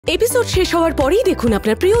Episode শেষ হওয়ার পরেই দেখুন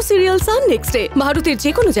আপনার প্রিয় সিরিয়াল সান নেক্সটে ভারতের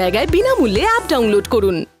যে কোনো জায়গায় বিনামূল্যে অ্যাপ ডাউনলোড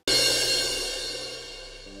করুন।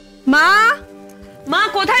 মা মা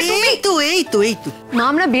কোথায় তুমি? এই তো মা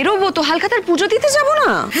আমরা বেরোবো তো, হালখাতার পুজো দিতে যাব না?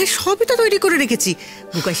 হ্যাঁ সবই তো তৈরি করে রেখেছি।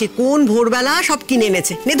 বুকাই সে কোন ভোরবেলা সব কিনে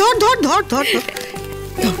এনেছে। নে ধর ধর ধর ধর ধর।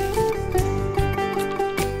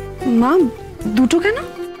 মা দুটো কেন?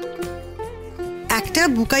 একটা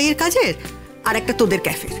বুকাইয়ের কাজের আর একটা তোদের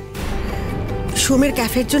ক্যাফের। সোমের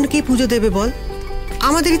ক্যাফের জন্য কি পুজো দেবে বল?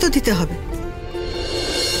 আমাদেরই তো দিতে হবে।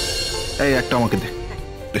 এই একটা আমাকে দে।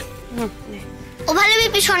 ও ভালো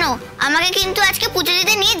বিপি শোনো, আমাকে কিন্তু আজকে পুজো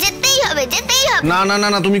দিতে নিয়ে যেতেই হবে। না না না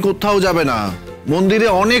না, তুমি কোথাও যাবে না। মন্দিরে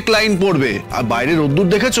অনেক লাইন পড়বে আর বাইরে রোদ্দুর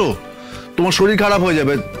দেখেছো, তোমার শরীর খারাপ হয়ে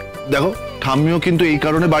যাবে। দেখো ঠাম্মিও কিন্তু এই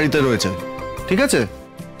কারণে বাড়িতে রয়েছে, ঠিক আছে?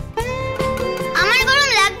 আমার গরম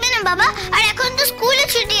লাগবে না বাবা, আর এখন তো স্কুলে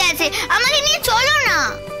ছুটি আছে, আমাকে নিয়ে চলো না।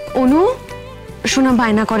 অনু শোনা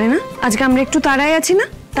বায়না করে না, আজকে আমরা একটু তাড়ায় আছি না,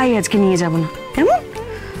 তাই আজকে নিয়ে যাব না। কেমন?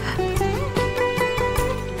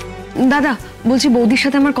 দাদা বলছি, বৌদির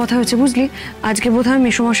সাথে আমার কথা হয়েছে বুঝলি, আজকে বোধহয়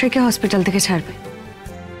মেসোমশাইকে হসপিটাল থেকে ছাড়বে।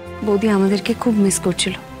 বৌদি আমাদেরকে খুব মিস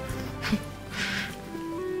করছিল।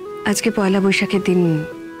 আজকে পয়লা বৈশাখের দিন,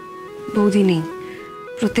 বৌদি নেই।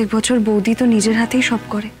 প্রত্যেক বছর বৌদি তো নিজের হাতেই সব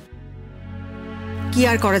করে। কি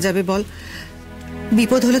আর করা যাবে বল,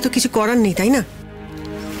 বিপদ হলে তো কিছু করার নেই, তাই না?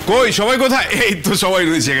 কই সবাই কোথায়? এই তো সবাই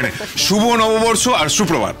রয়েছে এখানে। শুভ নববর্ষ আর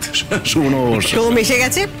সুপ্রভাত। শুভ নববর্ষ। সোম এসে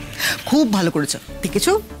গেছে, খুব ভালো করেছো।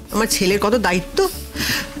 দেখেছো আমার ছেলের কত দায়িত্ব,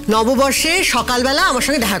 নববর্ষে সকালবেলা আমার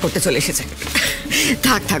সঙ্গে দেখা করতে চলে এসেছে।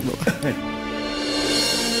 থাক থাক বাবা,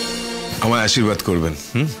 আমার আশীর্বাদ করবেন।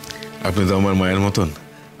 আপনি তো আমার মায়ের মতন,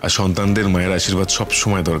 আর সন্তানদের মায়ের আশীর্বাদ সব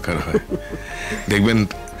সময় দরকার হয়। দেখবেন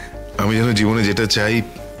আমি যেন জীবনে যেটা চাই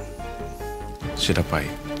সেটা পাই।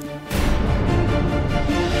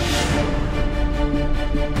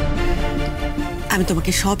 আমি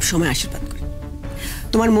তোমাকে সব সময় আশীর্বাদ করি,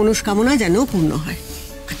 তোমার মনস্কামনা যেন পূর্ণ হয়।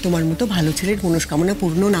 আর তোমার মতো ভালো ছেলের মনস্কামনা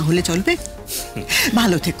পূর্ণ না হলে চলবে?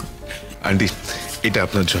 ভালো থেকো। আন্টি এটা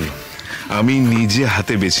আপনার জন্য, আমি নিজে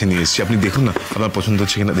হাতে বেছে নিয়ে এসেছি। আপনি দেখুন না আপনার পছন্দ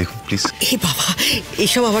হচ্ছে কিনা, দেখুন প্লিজ। এই বাবা,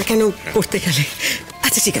 এসব আবার কেন করতে গেলে?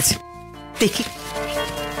 আচ্ছা ঠিক আছে, দেখি।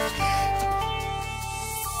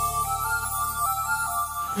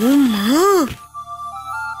 ও মা,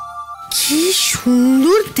 কি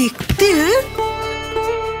সুন্দর দেখতে। হ্যাঁ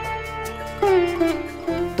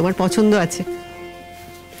তোমার পছন্দ আছে,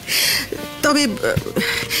 তবে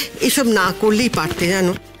এসব না করলেই পারতে,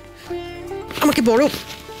 জানো। আমাকে বড়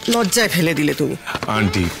লজ্জায় ফেলে দিলে তুমি।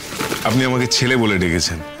 আন্টি আপনি আমাকে ছেলে বলে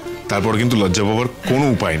ডেকেছেন, তারপর কিন্তু লজ্জা পাওয়ার কোনো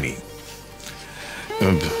উপায় নেই।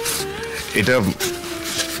 এটা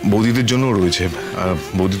বৌদিদের জন্য রয়েছে, আর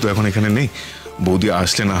বৌদি তো এখন এখানে নেই। বৌদি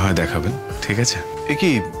আসলে না হয় দেখাবেন, ঠিক আছে? এ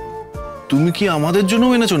কি, তুমি কি আমাদের জন্য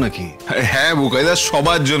এনেছো নাকি? হ্যাঁ বুকাইদা,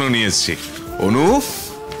 সবার জন্য নিয়ে এসছি। অনু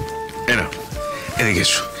এনা এদিকে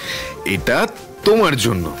এসো, এটা তোমার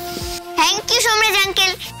জন্য। থ্যাংক ইউ সোমরাজ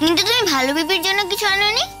আঙ্কেল, কিন্তু তুমি ভালো বিপির জন্য কিছু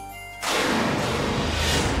আনোনি?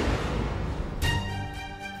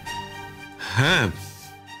 হ্যাঁ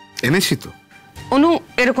এনেছি তো। অনু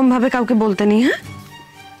এরকম ভাবে কাউকে বলতে নেই। হ্যাঁ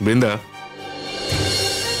বৃন্দা,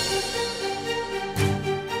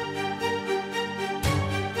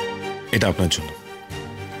 এটা আপনার জন্য,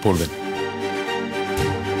 পড়বেন।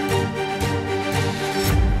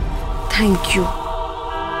 Thank you.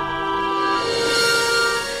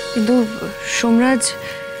 কিন্তু সোমরাজ,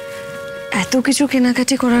 এত কিছু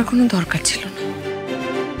কেনাকাটি করার কোনো দরকার ছিল না।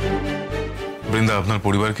 বৃন্দা, আপনার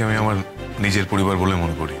পরিবারকে আমি আমার নিজের পরিবার বলে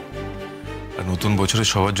মনে করি, আর নতুন বছরে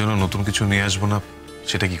সবার জন্য নতুন কিছু নিয়ে আসবো না,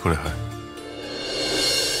 সেটা কি করে হয়?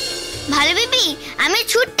 ভালো বিপি, আমি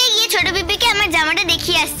ছুটতে গিয়ে ছোট বিপিকে আমার জামাটা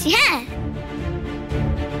দেখিয়ে আসছি। হ্যাঁ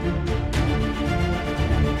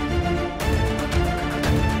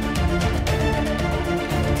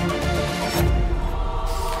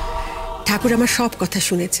ঠাকুর আমার সব কথা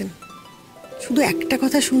শুনেছেন, শুধু একটা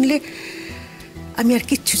কথা শুনলে আমি আর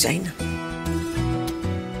কিচ্ছু চাই না।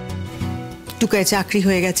 টুকায় চাকরি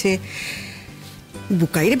হয়ে গেছে,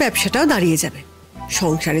 বুকাইয়ের ব্যবসাটাও দাঁড়িয়ে যাবে।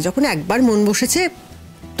 সংসারে যখন একবার মন বসেছে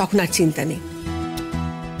তখন আর চিন্তা নেই।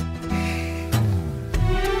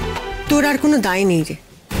 তোর আর কোনো দায় নেই রে,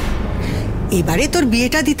 এবারে তোর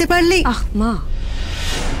বিয়েটা দিতে পারলেই। আহ মা,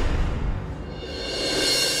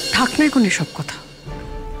 থাক না এখন সব কথা।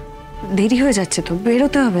 দেরি হয়ে যাচ্ছে তো,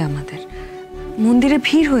 বেরোতে হবে আমাদের। মন্দিরে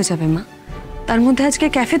ভিড় হয়ে যাবে মা, তার মধ্যে আজকে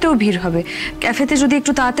ক্যাফেতেও ভিড় হবে। ক্যাফেতে যদি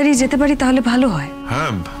একটু তাড়াতাড়ি যেতে পারি তাহলে ভালো হয়।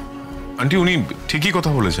 হ্যাঁ আন্টি, উনি ঠিকই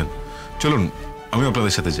কথা বলেছেন। চলুন আমি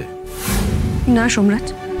আপনাদের সাথে যাই। না সোমরাজ,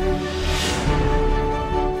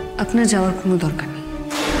 আপনার যাওয়ার কোনো দরকার নেই।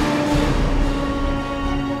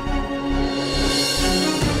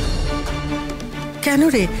 কেন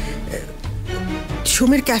রে?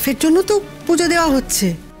 সোমের ক্যাফের জন্য তো পুজো দেওয়া হচ্ছে।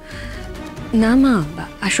 না মা,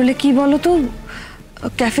 আসলে কি বলতো,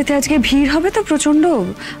 ক্যাফেতে আজকে ভিড় হবে তো প্রচন্ড,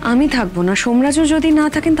 আমি থাকবো না। সোমরাজও যদি না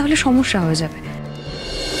থাকেন তাহলে সমস্যা হয়ে যাবে।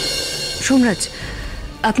 সোমরাজ,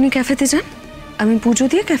 আপনি ক্যাফেতে যান, আমি পুজো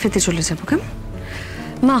দিয়ে ক্যাফেতে চলে যাবো। কেমন?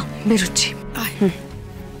 মা, বেরোচ্ছি।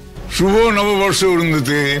 শুভ নববর্ষ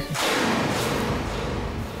অরুন্ধতি।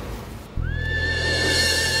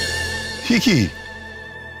 কি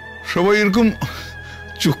সবাই এরকম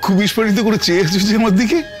চক্ষু বিস্ফারিত করে চেয়ে আসছে আমার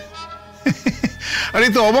দিকে? আরে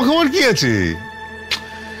তো অবাক হওয়ার কি আছে?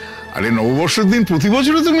 আরে নববর্ষের দিন প্রতি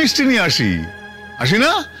বছরও তো মিষ্টি নিয়ে আসি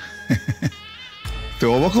না? তো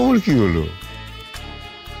অবাক হওয়ার কি হলো?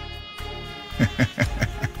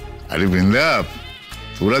 আরে বৃন্দা,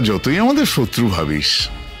 তোরা যতই আমাদের শত্রু ভাবিস,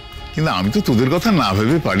 কিন্তু আমি তো তোদের কথা না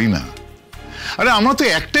ভেবে পারি না। আরে আমরা তো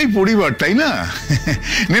একটাই পরিবার, তাই না?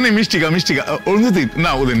 নে মিষ্টিকা অরুন্ধতি,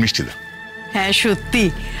 না ওদের মিষ্টি দাও। হ্যাঁ সত্যি,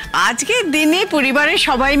 আজকের দিনে পরিবারের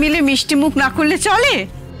সবাই মিলে মিষ্টি মুখ না করলে চলে?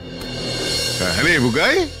 হ্যাঁ রে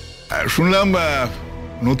বুকাই, শুনলাম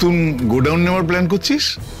নতুন গোডাউন নেওয়ার প্ল্যান করছিস।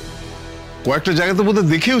 কয়েকটা জায়গা তো বোধহয়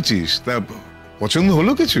দেখেওছিস, তা পছন্দ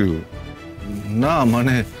হলো কিছু? না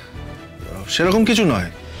মানে সেরকম কিছু নয়,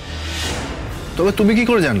 তবে তুমি কি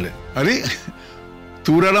করে জানলে? আরে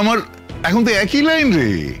তোর আর আমার এখন তো একই লাইন রে।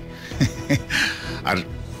 আর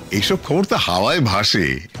এইসব খবর তো হাওয়ায় ভাসে।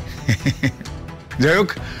 যাই হোক,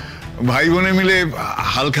 ভাই বোনে মিলে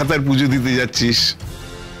হাল খাতার পুজো দিতে যাচ্ছিস,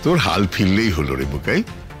 তোর হাল ফিরলেই হলো রে বুকাই।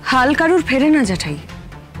 হাল কারুর ফেরে না জ্যাঠাই,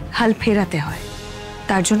 হাল ফেরাতে হয়,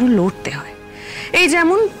 তার জন্য লড়তে হয়। এই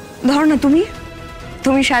যেমন ধর না,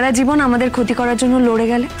 তুমি সারা জীবন আমাদের ক্ষতি করার জন্য লড়ে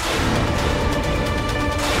গেলে,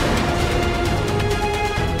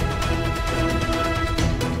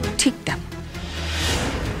 ঠিক তেমন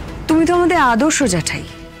তুমি তো আমাদের আদর্শ জ্যাঠাই।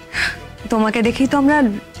 তোমাকে দেখেই তো আমরা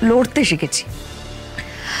লড়তে শিখেছি।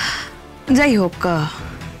 যাই হোক,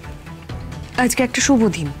 আজকে একটা শুভ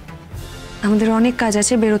দিন, আমাদের অনেক কাজ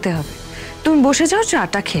আছে, বেরোতে হবে। তুমি বসে যাও,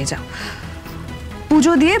 চাটা খেয়ে যাও,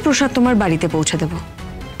 পুজো দিয়ে প্রসাদ তোমার বাড়িতে পৌঁছে দেবো।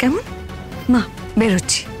 কেমন? মা,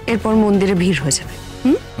 বেরোচ্ছি, এরপর মন্দিরে ভিড় হয়ে যাবে।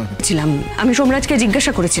 আমি সোমরাজকে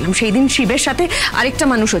জিজ্ঞাসা করেছিলাম, সেই দিন শিবের সাথে আরেকটা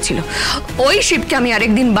মানুষও ছিল। ওই শিবকে আমি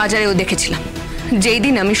আরেকদিন বাজারেও দেখেছিলাম, যেই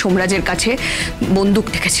দিন আমি সোমরাজের কাছে বন্দুক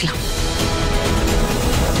দেখেছিলাম।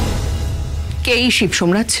 কে এই শিব?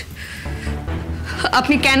 সোমরাজ,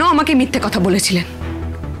 আপনি কেন আমাকে মিথ্যে কথা বলেছিলেন?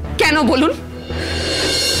 কেন বলুন?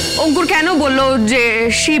 অঙ্কুর কেন বললো যে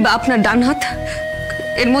শিব আপনার ডান হাত?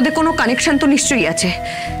 এর মধ্যে কোনো কানেকশন তো নিশ্চয়ই আছে।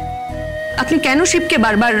 আপনি কেন শিবকে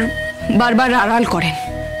বারবার বারবার আড়াল করেন?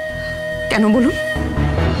 কেন বলুন?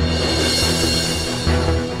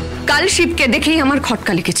 কাল শিবকে দেখেই আমার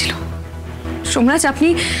খটকা লেগেছিল। সোমরাজ, আপনি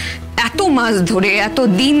এত মাস ধরে, এত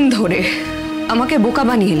দিন ধরে আমাকে বোকা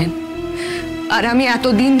বানিয়েলেন, আর আমি এত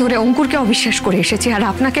দিন ধরে অঙ্কুরকে অবিশ্বাস করে এসেছি, আর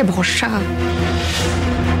আপনাকে ভরসা।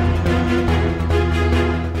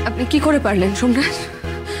 আপনি কি করে পারলেন সোমরাজ?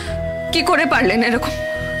 কি করে পারলেন এরকম?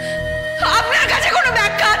 আপনার কাছে কোনো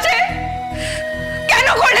ব্যাখ্যা আছে? কেন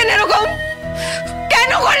করলেন এরকম?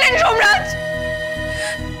 কেন করলেন সোমরাজ?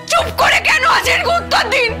 চুপ করে কেন আছেন? উত্তর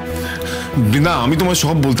দিন। বৃন্দা, আমি তোমায়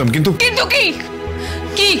সব বলতাম, কিন্তু কি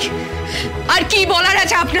কি আর কি বলার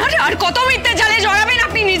আছে আপনার? আর কত মিথ্যে জালে জড়াবেন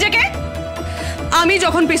আপনি নিজেকে? আমি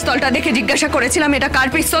যখন পিস্তলটা দেখে জিজ্ঞাসা করেছিলাম এটা কার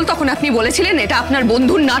পিস্তল, তখন আপনি বলেছিলেন এটা আপনার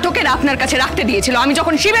বন্ধুর নাটকের আপনার কাছে রাখতে দিয়েছিল। আমি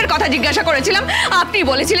যখন শিবের কথা জিজ্ঞাসা করেছিলাম আপনি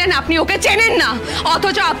বলেছিলেন আপনি ওকে চেনেন না,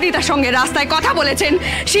 অথচ আপনি তার সঙ্গে রাস্তায় কথা বলেছেন।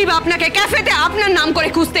 শিব আপনাকে ক্যাফেতে আপনার নাম করে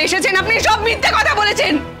খুঁজতে এসেছেন, আপনি সব মিথ্যে কথা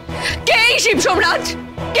বলেছেন। কে এই শিব সোমরাজ?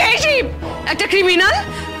 কে শিব? একটা ক্রিমিনাল,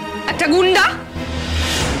 একটা গুন্ডা।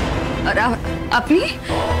 আর আপনি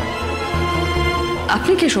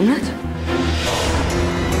কে সোমরাজ?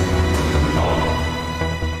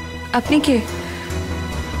 আপনি কে?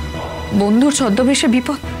 বন্ধুর ছদ্মবেশে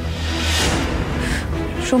বিপদ?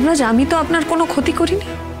 সোমরাজ, আমি তো আপনার কোনো ক্ষতি করিনি।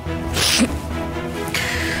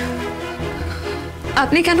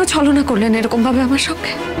 আপনি কেন ছলনা করলেন এরকম ভাবে আমার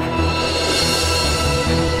সঙ্গে?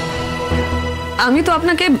 আমি তো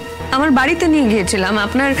আপনাকে আমার বাড়িতে নিয়ে গিয়েছিলাম,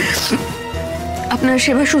 আপনার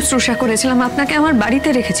সেবা শুশ্রূষা করেছিলাম, আপনাকে আমার বাড়িতে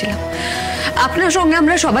রেখেছিলাম, আপনার সঙ্গে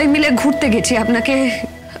আমরা সবাই মিলে ঘুরতে গেছি,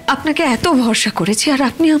 আপনাকে এত ভরসা করেছি, আর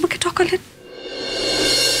আপনি আমাকে ঠকালেন।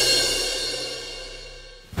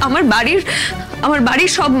 আমার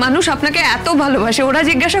বাড়ির সব মানুষ আপনাকে এত ভালোবাসে, ওরা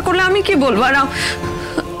জিজ্ঞাসা করলে আমি কি বলবো? আর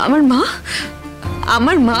আমার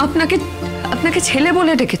মা আপনাকে ছেলে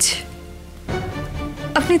বলে ডেকেছে,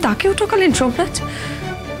 আপনি তাকেও ঠকালেন সোমরাজ?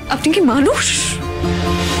 আপনি কি মানুষ?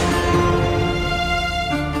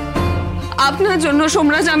 আপনার জন্য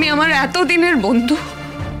সোমরাজ আমি আমার এতদিনের বন্ধু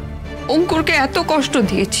অঙ্কুরকে এত কষ্ট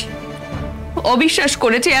দিয়েছি, অবিশ্বাস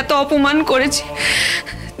করেছি, এত অপমান করেছি,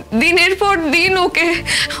 দিনের পর দিন ওকে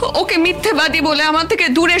ওকে মিথ্যেবাদী বলে আমার থেকে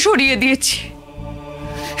দূরে সরিয়ে দিয়েছি।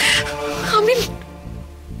 আমি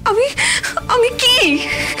আমি আমি কি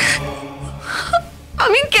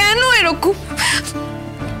আমি কেন এরকম?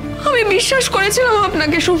 আমি বিশ্বাস করেছিলাম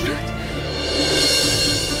আপনাকে সম্রাট।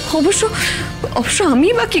 অবশ্য অবশ্য আমি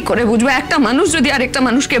বা কি করে বুঝবো একটা মানুষ যদি আরেকটা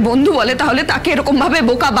মানুষকে বন্ধু বলে তাহলে তাকে এরকম ভাবে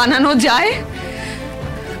বোকা বানানো যায়?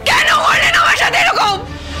 কেন করলেন আমার সাথে এরকম?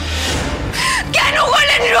 কেন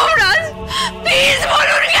করলেন সম্রাট? প্লিজ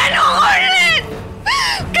বলুন কেন করলেন?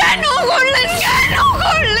 কেন করলেন? কেন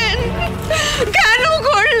করলেন? কেন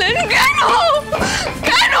করলেন? কেন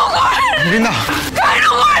কেন করলেন? কেন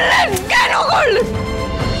করলেন? কেন করলেন?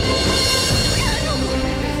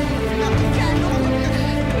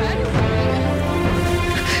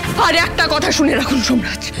 আর একটা কথা শুনে রাখুন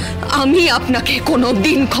সম্রাট, আমি আপনাকে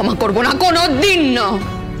কোনোদিন ক্ষমা করব না, কোনোদিন না।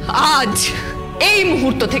 আজ এই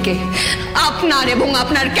মুহূর্ত থেকে আপনার এবং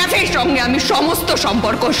আপনার ক্যাফের সঙ্গে আমি সমস্ত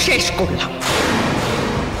সম্পর্ক শেষ করলাম।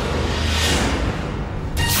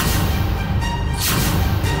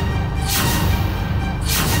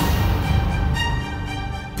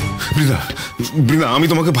 বৃন্দা, বৃন্দা আমি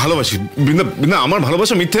তোমাকে ভালোবাসি। বৃন্দা, বৃন্দা আমার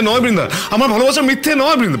ভালোবাসা মিথ্যে নয়। বৃন্দা আমার ভালোবাসা মিথ্যে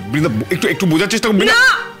নয়। বৃন্দা, বৃন্দা একটু একটু বোঝার চেষ্টা করুন। না,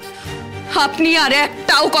 আপনি আর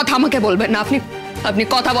একটাও কথা আমাকে বলবেন না। আপনি আপনি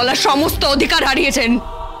কথা বলার সমস্ত অধিকার হারিয়েছেন।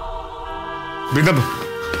 বৃন্দা,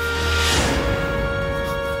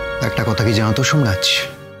 একটা কথা কি জানো তো সম্রাজ,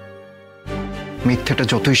 মিথ্যাটা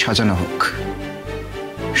যতই সাজানো হোক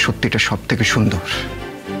সত্যিটা সব থেকে সুন্দর,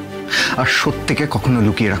 আর সত্যিকে কখনো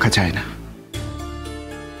লুকিয়ে রাখা যায় না,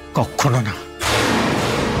 কখনো না।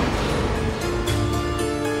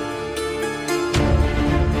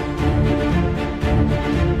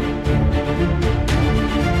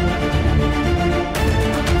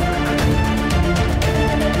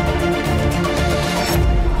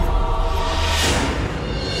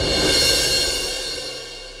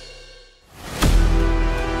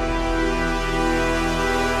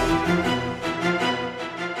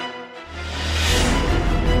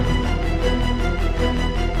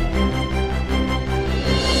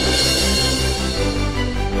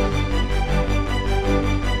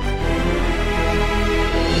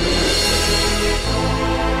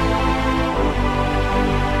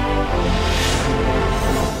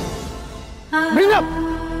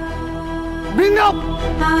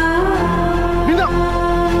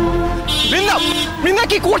 বৃন্দা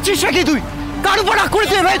কি করছিস নাকি তুই? কার উপর রাগ করে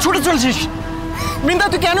তুই এভাবে ছুটে চলছিস? বৃন্দা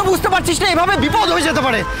তুই কেন বুঝতে পারছিস না এভাবে বিপদ হয়ে যেতে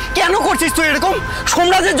পারে? কেন করছিস তুই এরকম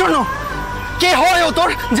সম্রাজের জন্য? কে হয় ও তোর,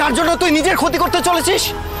 যার জন্য তুই নিজের ক্ষতি করতে চলেছিস?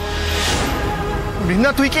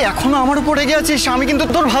 বৃন্দা তুই কি এখনো আমার উপর রেগে আছিস? আমি কিন্তু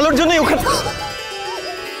তোর ভালোর জন্যই ওখানে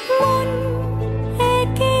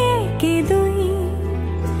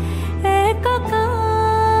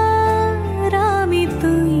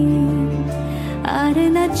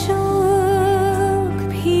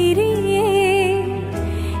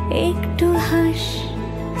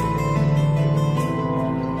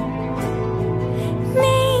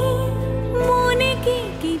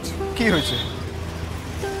কি হয়েছে?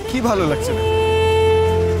 কি ভালো লাগছে না?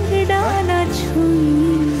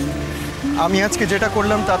 আমি আজকে যেটা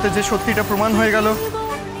করলাম তাতে যে সত্যিটা প্রমাণ হয়ে গেল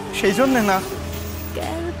সেই জন্য না?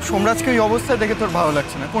 সম্রাজকে ওই অবস্থায় দেখে তোর ভালো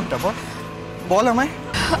লাগছে না? কোনটা বল, বল আমায়।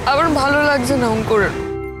 আমার ভালো লাগছে না অঙ্কুর,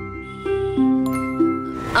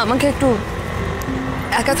 আমাকে একটু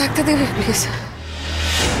একা থাকতে দেবে প্লিজ।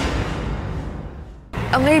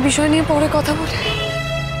 আমরা এই বিষয় নিয়ে পরে কথা বলি।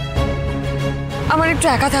 আমার একটু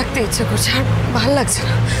একা থাকতে ইচ্ছে করছে, আর ভালো লাগছে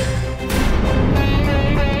না।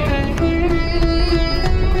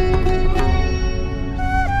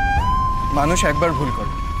 মানুষ একবার ভুল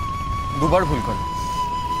করে, দুবার ভুল করে,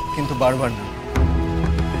 কিন্তু বারবার না।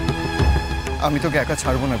 আমি তোকে একা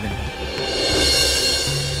ছাড়বো না বৃন্দা।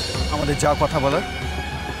 আমাদের যা কথা বলার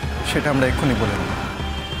সেটা আমরা এক্ষুনি বলে নেব।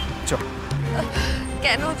 চল।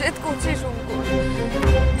 কেন জেদ করছিস অঙ্কুর?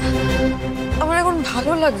 আমার এখন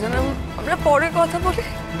ভালো লাগছে না, আমরা পরে কথা বলি।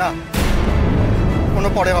 না, কোনো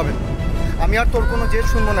পরে হবে না। আমি আর তোর কোনো জেদ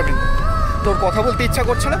শুনবো না বৃন্দা। তোর কথা বলতে ইচ্ছা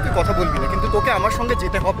করছে না, তুই কথা বলবি না, কিন্তু তোকে আমার সঙ্গে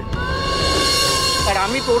যেতে হবে। আর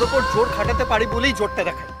আমি তোর উপর জোর খাটাতে পারি বলেই জোরটা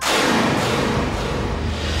দেখাই।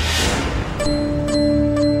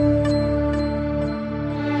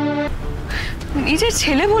 নিজের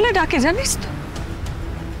ছেলে বলে ডাকে, জানিস তো?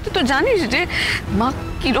 তুই তো জানিস যে মা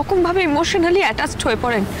কিরকম ভাবে ইমোশনালি অ্যাটাচড হয়ে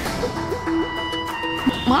পড়েন।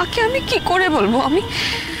 মাকে আমি কি করে বলবো? আমি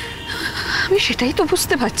সেটাই তো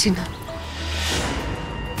বুঝতে পারছি না।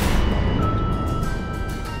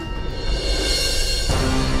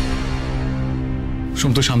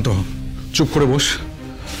 সোম তো শান্ত হ, চুপ করে বস,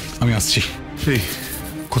 আমি আসছি। এই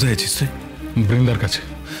কোথায় আছিস তুই? বৃন্দার কাছে।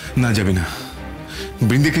 না যাবি না।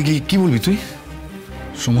 বৃন্দাকে কি বলবি তুই?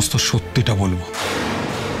 সমস্ত সত্যিটা বলবো।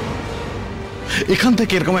 এখান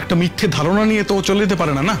থেকে এরকম একটা মিথ্যে ধারণা নিয়ে তো চলে যেতে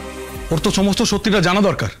পারে না। না, ওর তো সমস্ত সত্যিটা জানা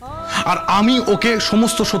দরকার, আর আমি ওকে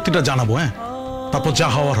সমস্ত সত্যিটা জানাবো। হ্যাঁ, তারপর যা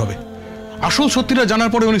হওয়ার হবে। আসল সত্যিটা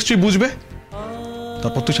জানার পরে ও নিশ্চয়ই বুঝবে,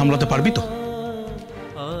 তারপর তুই সামলাতে পারবি তো?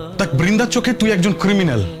 দেখ, বৃন্দার চোখে তুই একজন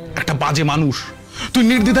ক্রিমিনাল, একটা বাজে মানুষ। তুই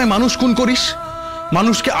নির্দ্বিধায় মানুষ খুন করিস,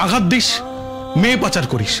 মানুষকে আঘাত দিস, মেয়ে পাচার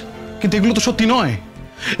করিস, কিন্তু এগুলো তো সত্যি নয়।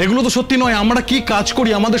 এগুলো তো সত্যি নয়। আমরা কি কাজ করি,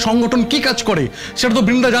 আমাদের সংগঠন কি কাজ করে, সেটা তো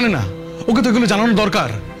বৃন্দা জানে না। ওকে তো এগুলো জানানো দরকার।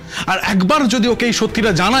 আর একবার যদি ওকে এই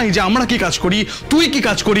সত্যিটা জানাই যে আমরা কি কাজ করি, তুই কি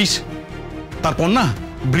কাজ করিস, তারপর না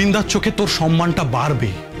বৃন্দার চোখে তোর সম্মানটা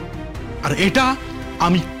বাড়বে। আর এটা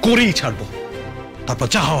আমি করেই ছাড়বো, তারপর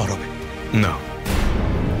যা হওয়ার হবে। না,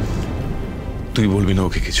 তুই বলবি না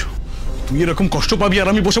ওকে কিছু। তুই এরকম কষ্ট পাবি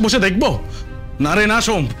আর আমি বসে বসে দেখবো? না রে না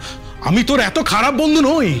সোম, আমি তোর এত খারাপ বন্ধু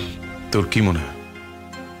নই। তোর কি মনে হয়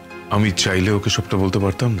আমি চাইলে ওকে সবটা বলতে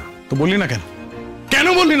পারতাম না? তো বললি না কেন? কেন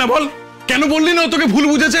বললি না বল? কেন বললি না ও তোকে ভুল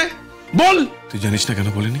বুঝেছে? বল। তুই জানিস না কেন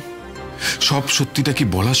বলিনি? সব সত্যিটা কি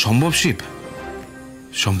বলা সম্ভব শিব?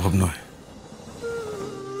 সম্ভব নয়।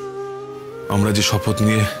 আমরা যে শপথ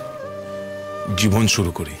নিয়ে জীবন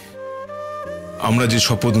শুরু করি, আমরা যে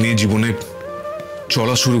শপথ নিয়ে জীবনে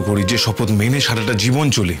চলা শুরু করি, যে শপথ মেনে সারাটা জীবন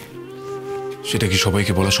চলি, সেটা কি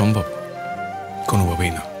সবাইকে বলা সম্ভব?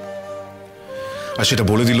 কোনোভাবেই না। আর সেটা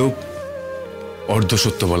বলে দিলেও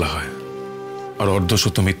অর্ধসত্য বলা হয়, আর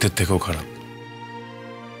অর্ধসত্য মিথ্যের থেকেও খারাপ।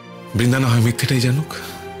 বৃন্দা না হয় মিথ্যেটাই জানুক,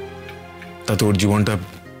 তাতে ওর জীবনটা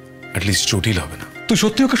অ্যাটলিস্ট জটিল হবে না। তুই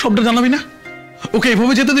সত্যি ওকে সবটা জানাবি না? ওকে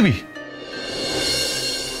এভাবে যেতে দিবি?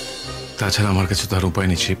 তাছাড়া আমার কাছে তার উপায়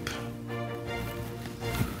নেই শিব।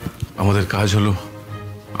 আমাদের কাজ হলো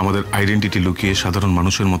আমাদের আইডেন্টিটি লুকিয়ে সাধারণ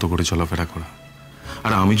মানুষের মতো করে চলাফেরা করা।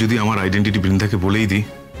 আর আমি যদি আমার আইডেন্টিটি বৃন্দাকে বলেই দিই,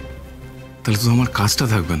 তাহলে তো আমার কাজটা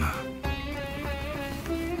থাকবে না।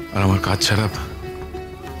 আর আমার কাজ ছাড়া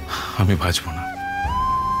আমি বাঁচব না।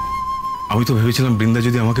 আমি তো ভেবেছিলাম বৃন্দা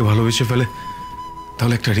যদি আমাকে ভালোবেসে ফেলে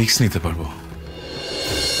তাহলে একটা রিস্ক নিতে পারবো।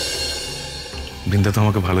 বৃন্দা তো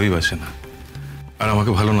আমাকে ভালোই বাসে না। আর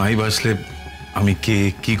আমাকে ভালো নাই বাসলে আমি কে,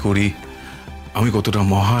 কি করি, আমি কতটা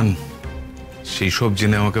মহান, সেই সব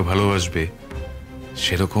জেনে আমাকে ভালোবাসবে,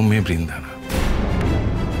 সেরকম মেয়ে বৃন্দা না।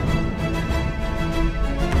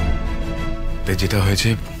 তাই যেটা হয়েছে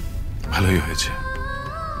ভালোই হয়েছে।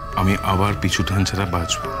 আমি আবার পিছু টান ছাড়া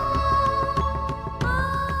বাঁচব।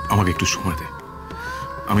 আমাকে একটু সময় দে,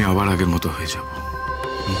 আমি আবার আগের মতো হয়ে যাব।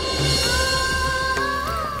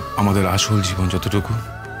 আমাদের আসল জীবন যতটুকু,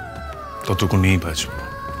 ততটুকু নিয়েই বাঁচব।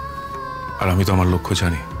 আর আমি তো আমার লক্ষ্য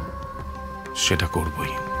জানি, সেটা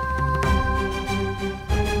করবই।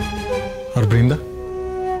 আর বৃন্দা?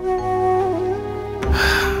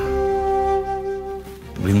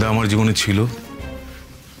 বৃন্দা আমার জীবনে ছিল,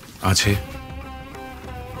 আছে,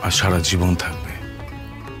 আর সারা জীবন থাকবে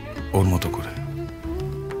ওর মতো করে।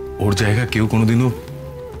 ওর জায়গা কেউ কোনোদিনও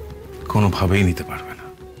কোনোভাবেই নিতে পারবে না।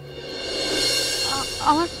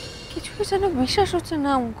 আমার কিছুই যেন বিশ্বাস হচ্ছে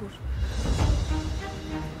না অঙ্কুর।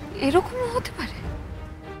 এরকমও হতে পারে?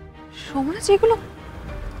 সোমরাজ এগুলো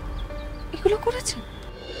করেছে?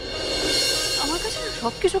 আমার কাছে না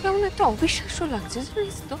সবকিছু কেমন একটা অবিশ্বাস্য লাগছে,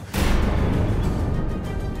 জানিস তো।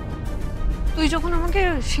 তুই যখন আমাকে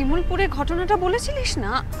শিমুলপুরে ঘটনাটা বলেছিলিস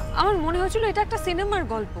না, আমার মনে হয়েছিল এটা একটা সিনেমার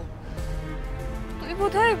গল্প। তুই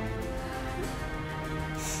বোধহয়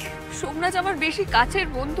সোমরাজ আমার বেশি কাছের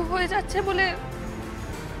বন্ধু হয়ে যাচ্ছে বলে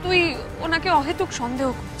তুই ওনাকে অহেতুক সন্দেহ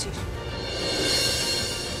করছিস।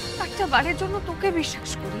 একটা বারের জন্য তোকে বিশ্বাস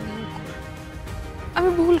করিনি, আমি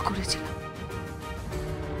ভুল করেছিলাম।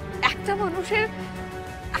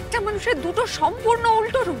 একটা মানুষের দুটো সম্পূর্ণ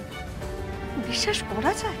উল্টো রূপ, বিশ্বাস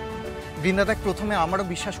করা যায়? বৃন্দা দেখ, প্রথমে আমারও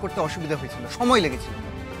বিশ্বাস করতে অসুবিধা হয়েছিল, সময় লেগেছিল,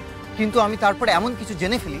 কিন্তু আমি তারপরে এমন কিছু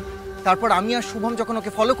জেনে ফেলি, তারপর আমি আর শুভম যখন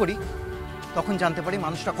ওকে ফলো করি, তখন জানতে পারি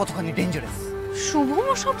মানুষটা কতখানি ডেঞ্জারাস।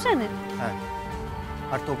 শুভমও সব জানে? হ্যাঁ,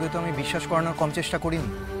 আর তোকেও তো আমি বিশ্বাস করানোর কম চেষ্টা করিনি,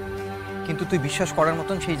 কিন্তু তুই বিশ্বাস করার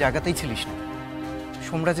মতন সেই জায়গাতেই ছিলিস না।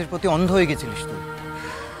 সোমরাজের প্রতি অন্ধ হয়ে গেছিলিস তুই।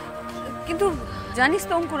 কিন্তু জানিস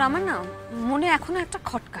তো অঙ্কুর, আমার না মনে এখনো একটা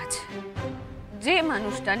খটকা আছে। যে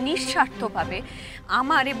মানুষটা নিঃস্বার্থভাবে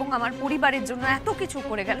আমার এবং আমার পরিবারের জন্য এত কিছু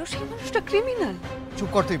করে গেল, সেই মানুষটা ক্রিমিনাল। চুপ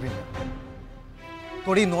কর তুই বৃন্দা।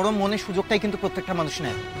 তোর এই নরম মনের সুযোগটাই কিন্তু প্রত্যেকটা মানুষ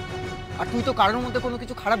নেয়। আর তুই তো কারোর মধ্যে কোনো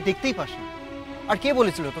কিছু খারাপ দেখতেই পাস না। আর কে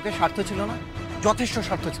বলেছিল তোকে স্বার্থ ছিল না? যথেষ্ট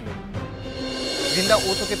স্বার্থ ছিল। বৃন্দা, ও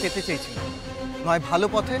তোকে পেতে চেয়েছিল, নয় ভালো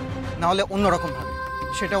পথে, না হলে অন্যরকম ভাবে।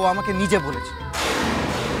 সেটা ও আমাকে নিজে বলেছে।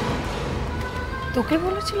 তোকে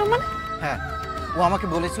বলেছিল মানে? হ্যাঁ, ও আমাকে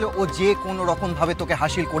বলেছিল ও যে কোনো রকম ভাবে তোকে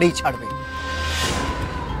হাসিল করেই ছাড়বে।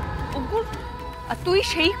 আর তুই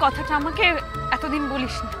সেই কথাটা আমাকে এতদিন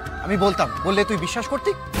বলিস না। আমি বলতাম, বললে তুই বিশ্বাস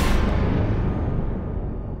করতি?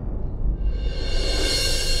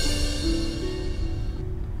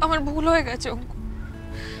 আমার ভুল হয়ে গেছে অঙ্কু,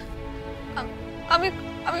 আমি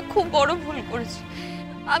আমি খুব বড় ভুল করেছি।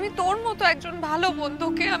 আমি তোর মতো একজন ভালো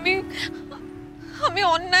বন্ধুকে আমি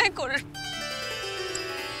অন্যায় করে।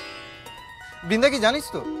 বৃন্দা কি জানিস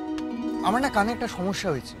তো, আমার না কানে একটা সমস্যা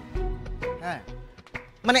হয়েছে। হ্যাঁ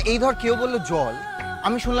মানে এই ধর, কেউ বললো জল,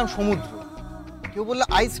 আমি শুনলাম সমুদ্র, কেউ বললো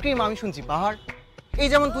আইসক্রিম, আমি শুনছি পাহাড়। এই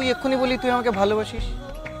যেমন তুই এক্ষুনি বলি তুই আমাকে ভালোবাসিস।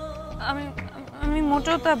 আমি আমি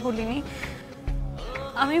মোটেও তা বলিনি।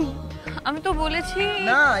 আমি তো বলেছি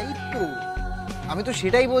না, এই তো আমি তো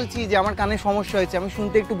সেটাই বলছি যে আমার কানে সমস্যা হয়েছে, আমি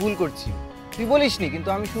শুনতে একটু ভুল করছি। তুই বলিসনি, কিন্তু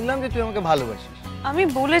আমি শুনলাম যে তুই আমাকে ভালোবাসিস। আমি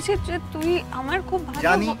বলেছি যে তুই আমার খুব ভালো।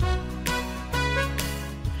 জানি,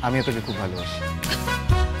 আমিও তোকে খুব ভালোবাসি।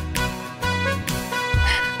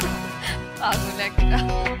 পাগল একটা।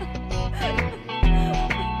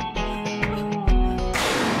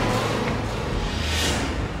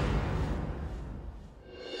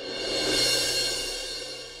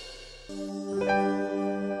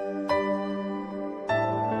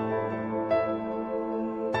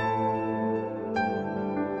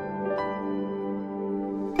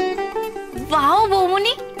 ওয়াও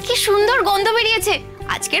বৌমনি, কি সুন্দর গন্ধ বেরিয়েছে।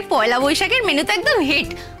 আজকের পয়লা বৈশাখের মেনু তো একদম হিট।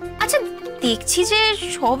 আচ্ছা দেখছি যে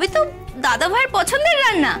সবই তো দাদা ভাইয়ের পছন্দের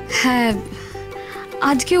রান্না। হ্যাঁ,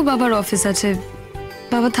 আজকেও বাবার অফিস আছে,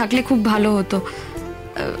 বাবা থাকলে খুব ভালো হতো।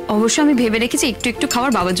 অবশ্য আমি ভেবে রেখেছি একটু একটু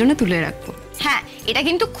খাবার বাবার জন্য তুলে রাখবো। হ্যাঁ, এটা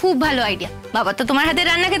কিন্তু খুব ভালো আইডিয়া। বাবা তো তোমার হাতে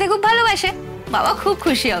রান্না খেতে খুব ভালোবাসে, বাবা খুব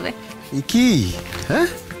খুশি হবে। কি? হ্যাঁ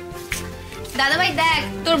দাদা ভাই দেখ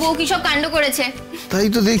তোর বউ কি সব কাণ্ড করেছে। তাই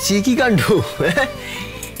তো দেখছি, কি কাণ্ড।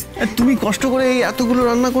 তুমি কষ্ট করে এতগুলো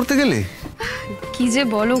রান্না করতে গেলে? কি যে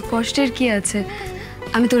বলো, কষ্টের কি আছে,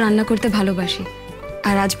 আমি তো রান্না করতে ভালোবাসি।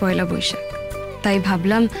 আর আজ পয়লা বৈশাখ, তাই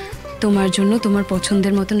ভাবলাম তোমার জন্য তোমার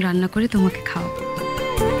পছন্দের মতন রান্না করে তোমাকে খাওয়াবো।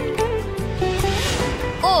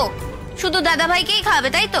 ও শুধু দাদা ভাইকেই খাওয়াবে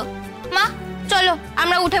তাই তো? মা চলো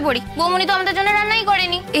আমরা উঠে পড়ি, বৌমনি তো আমাদের জন্য রান্নাই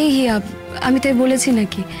করেনি। এই আমি তাই বলেছি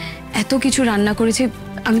নাকি? এত কিছু রান্না করেছি,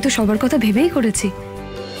 আমি তো সবার কথা ভেবেই করেছি।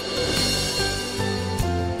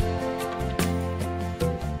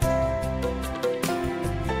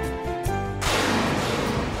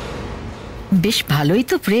 বেশ ভালোই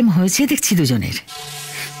তো প্রেম হয়েছে দেখছি দুজনের,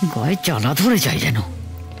 গয়ে জ্বালা ধরে যায় যেন।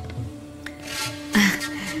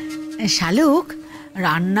 শালুক,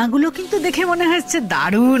 রান্নাগুলো কিন্তু দেখে মনে হচ্ছে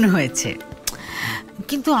দারুণ হয়েছে,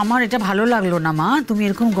 কিন্তু আমার এটা ভালো লাগলো না মা। তুমি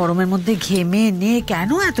এরকম গরমের মধ্যে ঘেমে নিয়ে কেন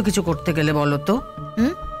এত কিছু করতে গেলে বলো তো?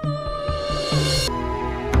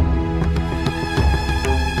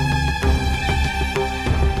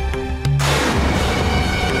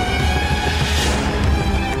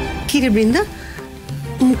 কি রে বৃন্দা,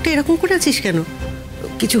 মুখটা এরকম করে আছিস কেন?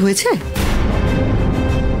 কিছু হয়েছে?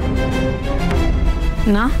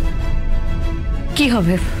 না, কি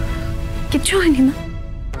হবে, কিচ্ছু হয়নি মা।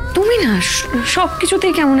 তুমি না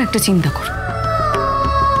সবকিছুতেই কেমন একটা চিন্তা করো।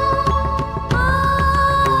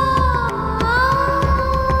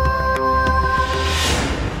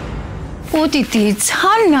 ও তিতি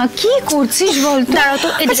ছাড় না, কি করছিস বলতো? দাঁড়াও তো,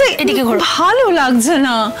 এদিকে ঘোরো। ভালো লাগছে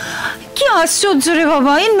না। কি আশ্চর্য রে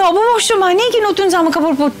বাবা, এই নববর্ষ মানে কি নতুন জামা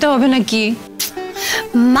কাপড় পরতে হবে নাকি?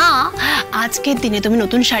 মা আজকের দিনে তুমি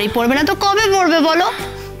নতুন শাড়ি পরবে না তো কবে পরবে বলো?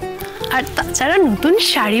 আর তাছাড়া নতুন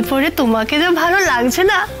শাড়ি পরে তোমাকে যা ভালো লাগছে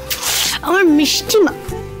না আমার মিষ্টি মা।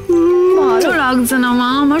 ভালো লাগছে না মা,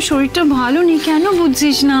 আমার শরীরটা ভালো নেই, কেন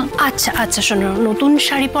বুঝছিস না? আচ্ছা আচ্ছা শোনো, নতুন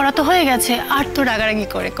শাড়ি পরা তো হয়ে গেছে, আর তো রাগারাগি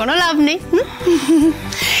করে কোনো লাভ নেই।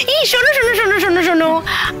 এই শোনো শোনো শোনো শোনো শোনো,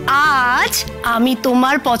 আজ আমি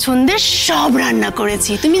তোমার পছন্দের সব রান্না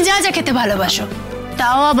করেছি, তুমি যা যা খেতে ভালোবাসো,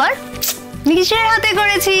 তাও আবার নিজের হাতে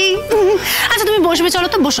করেছি। আচ্ছা তুমি বসবে, চলো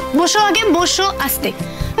তো বসো, বসো আগে বসো, আস্তে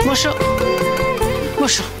বসো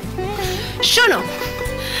বসো। শোনো,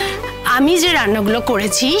 আমি যে রান্নাগুলো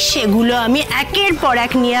করেছি সেগুলো আমি একের পর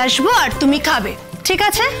এক নিয়ে আসবো আর তুমি খাবে, ঠিক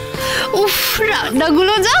আছে? উফ,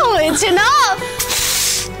 রান্নাগুলো যা হয়েছে না,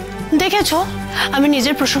 দেখেছো আমি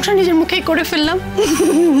নিজের প্রশংসা নিজের মুখেই করে ফেললাম।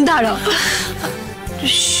 দাঁড়াও।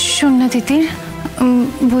 শোন না তিতির,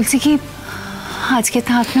 বলছি কি আজকে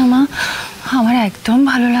থাক না মা, আমার একদম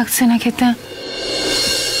ভালো লাগছে না খেতে।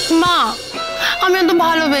 মা আমি এত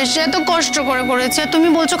ভালোবেসে এত কষ্ট করে করেছি, তুমি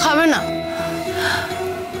বলছো খাবে না?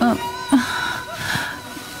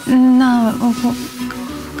 না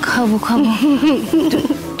খাবো খাবো,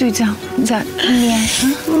 তুই যা যা নিয়ে আস।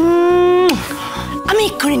 আমি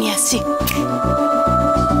এক্ষুনি নিয়ে আসছি।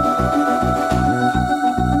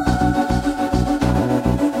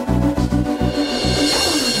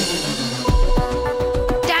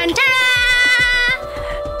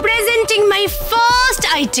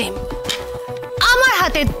 আইটেম, আমার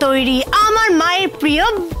হাতের তৈরি আমার মায়ের প্রিয়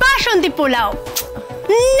বাসন্তী পোলাও।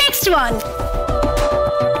 নেক্সট ওয়ান,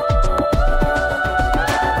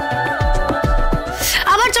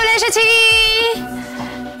 আবার চলে এসেছি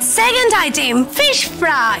second item fish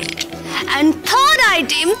fry and third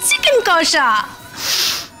item chicken কষা।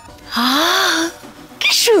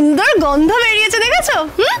 কি সুন্দর গন্ধ বেরিয়েছে দেখেছো?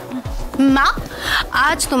 মা,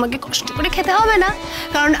 আজ তোমাকে কষ্ট করে খেতে হবে না,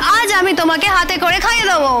 কারণ আজ আমি তোমাকে হাতে করে খাইয়ে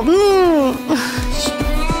দেবো।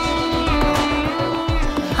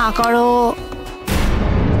 হা করো।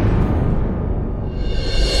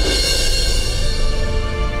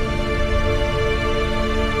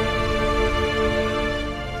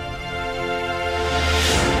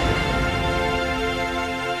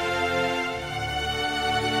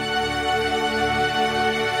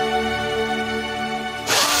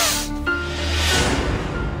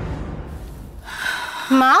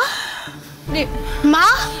 মা, মা,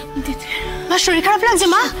 মা শরীর খারাপ লাগছে?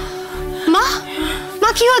 মা, মা, মা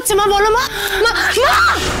কি হচ্ছে? মা বলো। মা, মা, মা,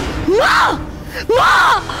 মা, মা,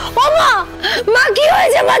 ও মা, মা কি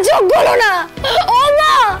হয়েছে? মা চোখ খোলো না। ও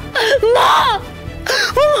মা, মা,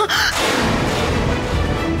 ও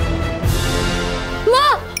মা,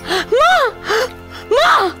 মা,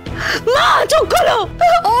 মা, মা চোখ খোলো।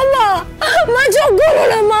 ও মা, মা চোখ খোলো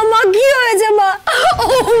না। মা, মা কি হয়েছে? মা, ও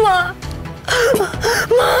মা,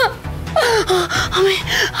 মা, আমি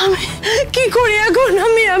আমি কি করি এখন?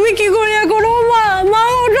 আমি কি করি এখন? ও মা, মা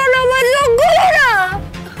ওঠো না, মা চোখ খোলো না।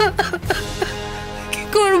 কি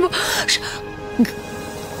করবো?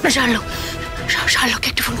 শার্লককে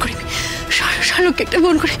একটা ফোন করি। শার্লককে একটা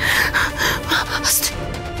ফোন করি। আস্তে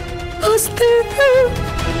আস্তে।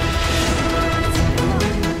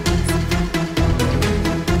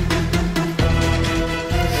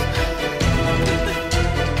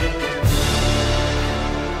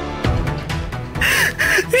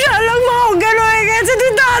 শার্লক, মা অজ্ঞান হয়ে গেছে,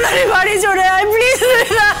 তুই তাড়াতাড়ি বাড়ি চলে আয় প্লিজ,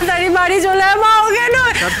 তাড়াতাড়ি বাড়ি চলে আয়। মা অজ্ঞান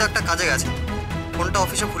হয়ে একটা কাজে গেছে, ফোনটা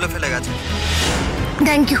অফিসে ভুলে ফেলে গেছে।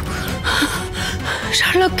 Thank you.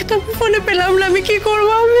 শার্লককে তো ফোনে পেলাম না, আমি কি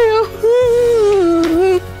করবো? আমি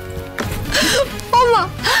ও মা,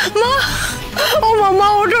 মা, ও মা, মা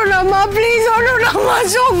ওঠো না মা, প্লিজ ওঠো না মা,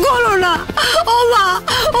 চোখ খোলো না। ও মা,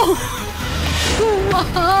 ও মা,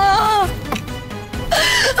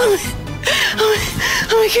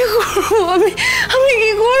 আমি কি করবো? আমি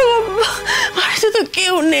কি করবো? বাড়িতে তো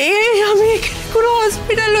কেউ নেই, আমি কোনো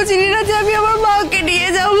হসপিটালও চিনি না যে আমি আমার মাকে নিয়ে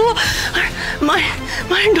যাবো। আর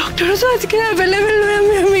মায়ের ডক্টরও তো আজকে অ্যাভেলেবেল নয়,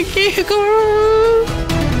 আমি কি করবো?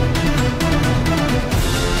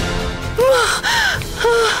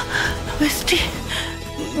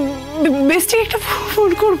 বেস্টি একটা ফোন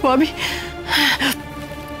করবো। আমি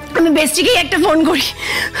বেস্টিকে একটা ফোন করি।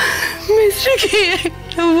 বেস্টিকে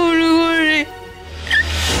একটা ফোন করি।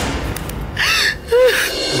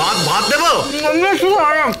 ভাত দেবো?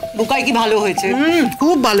 বোকাই কি ভালো হয়েছে?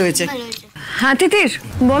 খুব ভালো হয়েছে। হ্যাঁ তিতির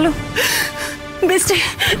বলো। বেস্টি,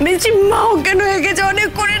 মা অজ্ঞান হয়ে গেছে, অনেক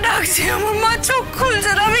করে ডাকছি, আমার মা চোখ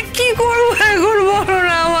খুলছে না, আমি কি করবো এখন বলো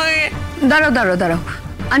না আমাকে। দাঁড়াও।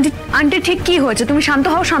 আন্টি ঠিক কি হয়েছে? তুমি শান্ত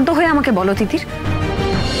হও, শান্ত হয়ে আমাকে বলো তিতির।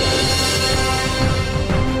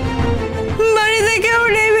 বাড়িতে কেউ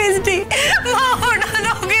নেই বেস্টি, মা হঠাৎ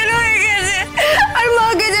অজ্ঞান হয়ে গেছে, আর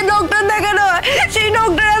মাকে যে ডক্টর দেখানো হয় সেই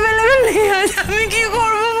ডক্টর অ্যাভেলেবেল নেই আজ। আমি কি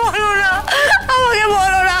করবো বলো না, আমাকে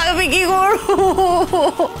বলো না, আমি কি করবো?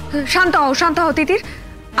 শান্ত হও তিতির।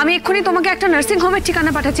 আমি এক্ষুনি তোমাকে একটা নার্সিং হোমের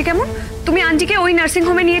ঠিকানা পাঠাচ্ছি, কেমন? তুমি আন্টিকে ওই নার্সিং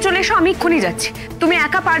হোমে নিয়ে চলে এসো, আমি এক্ষুনি যাচ্ছি। তুমি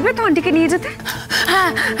একা পারবে তো আন্টিকে নিয়ে যেতে?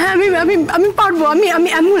 হ্যাঁ, আমি পারবো। আমি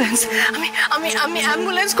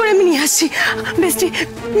অ্যাম্বুলেন্স করে আমি নিয়ে আসছি। বেস্টি,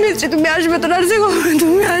 তুমি আসবে তো নার্সিং হোমে?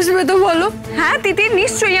 তুমি আসবে তো বলো? হ্যাঁ তিতির,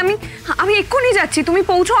 নিশ্চয়ই। আমি এক্ষুনি যাচ্ছি, তুমি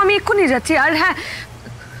পৌঁছো, আমি এক্ষুনি যাচ্ছি। আর হ্যাঁ,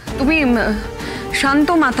 তুমি শান্ত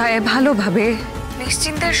মাথায় ভালোভাবে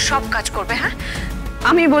নিশ্চিন্তে সব কাজ করবে। হ্যাঁ,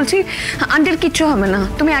 আমি বলছি আন্টির কিচ্ছু হবে না,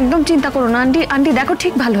 তুমি একদম চিন্তা করো না। আন্টি দেখো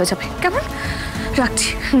ঠিক ভালো হয়ে যাবে, কেমন? রাখছি।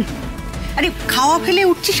 আরে খাওয়া ফেলে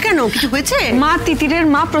উঠছিস কেন? কিছু হয়েছে? মা, তিতিরের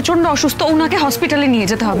মা প্রচন্ড অসুস্থ, ওনাকে হসপিটালে নিয়ে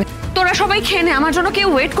যেতে হবে। তোরা সবাই খেয়ে নে, আমার জন্য কেউ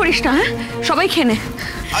ওয়েট করিস না। হ্যাঁ, সবাই খেয়ে নে।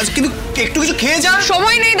 আজ কিন্তু একটু কিছু খেয়ে যা।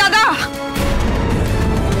 সময় নেই দাদা।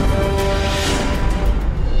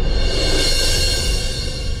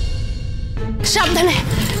 সাবধানে।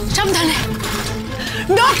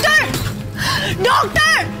 ডক্টর,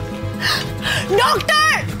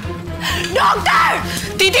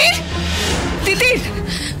 তিতির,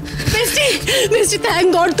 বেস্টি, থ্যাংক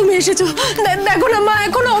গড তুমি এসেছো। দেখো না মা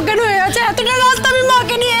এখনো অজ্ঞান হয়ে আছে, এতটা রাস্তা আমি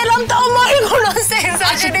মাকে নিয়ে এলাম, তাও মায়ের কোনো সেন্স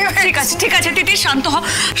আছে? ঠিক আছে তিতির, শান্ত হও,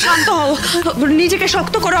 নিজেকে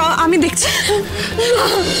শক্ত করো, আমি দেখছি।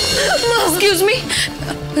 এক্সকিউজ মি,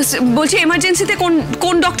 বলছি এমার্জেন্সিতে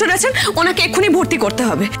কোন ডক্টর আছেন, ওনাকে এক্ষুনি ভর্তি করতে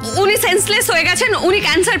হবে। উনি সেন্সলেস হয়ে গেছেন, উনি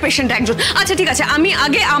ক্যান্সার পেশেন্ট একজন। আচ্ছা ঠিক আছে, আমি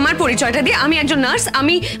আগে আমার পরিচয়টা দিই। আমি একজন নার্স,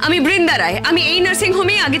 আমি বৃন্দা রায়। আমি এই নার্সিং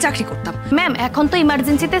হোমেই আগে চাকরি করতাম। ম্যাম এখন তো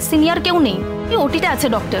ইমার্জেন্সিতে সিনিয়র কেউ নেই, ওটিতে আছে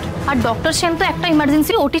ডক্টর, আর ডক্টর সেন তো একটা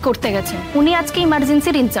ইমার্জেন্সি ওটি করতে গেছে। উনি আজকে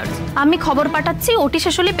ইমার্জেন্সির ইনচার্জ। আমি খবর পাঠাচ্ছি, ওটি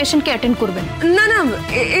শেষ হলে পেশেন্টকে অ্যাটেন্ড করবেন। না না,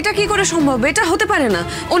 এটা কি করে সম্ভব? এটা হতে পারে না।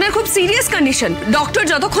 ওনার খুব সিরিয়াস কন্ডিশন। ডক্টর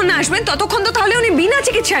যতক্ষণ না আসবেন ততক্ষণ তো তাহলে উনি বিনা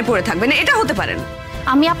চিকিৎসায় পড়ে থাকবেন। এটা হতে পারে না।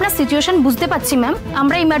 আমি আপনার সিচুয়েশন বুঝতে পারছি ম্যাম,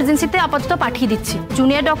 আমরা ইমার্জেন্সিতে আপাতত পাঠিয়ে দিচ্ছি।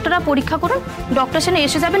 জুনিয়র ডক্টররা পরীক্ষা করুন, ডক্টর সেন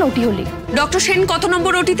এসে যাবেন ওটি হলে। ডক্টর সেন কত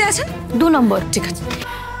নম্বর ওটিতে আছেন? 2 নম্বর। ঠিক আছে।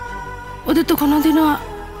 ওদের তো কোনোদিনও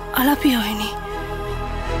আলাপই হয়নি।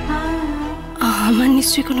 আমার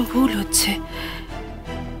নিশ্চয়ই কোনো ভুল হচ্ছে।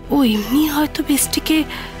 ও এমনি হয়তো বেস্টিকে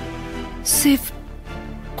সেভ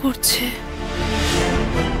করছে।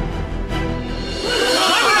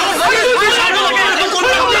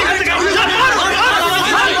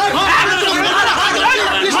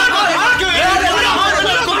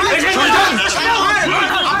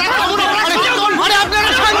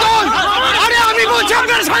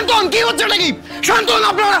 কি হচ্ছে নাকি? শান্তন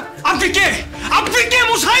আপনারা। আপনি কে? আপনি কে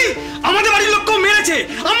মশাই? আমাদের বাড়ির লোককে মেরেছে,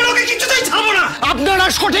 আমরা ওকে কিছুতেই ছাড়বো না। আপনারা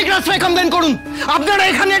সঠিক রাস্তায় কমপ্লেন করুন। আপনারা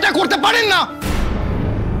এখানে এটা করতে পারেন না।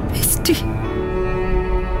 বেস্টি,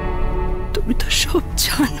 তুমি তো সব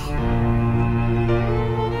জানো,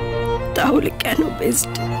 তাহলে কেন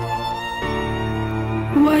বেস্টি?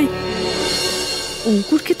 ওয়াই?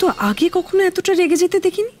 অঙ্কুরকে তো আগে কখনো এতটা রেগে যেতে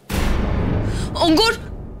দেখিনি। অঙ্কুর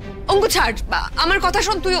ছাড়, আমার কথা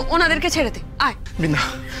শোন, তুই ওনাদেরকে ছেড়ে দে। আয়।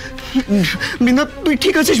 বিন্দা তুই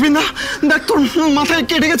ঠিক আছিস? বিন্দা দেখ, তোর মাথায়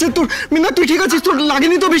কেটে গেছে। তোর বিন্দা তুই ঠিক আছিস? তোর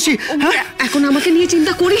লাগেনি তো বেশি? এখন আমাকে নিয়ে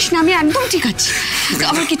চিন্তা করিস না, আমি একদম ঠিক আছি,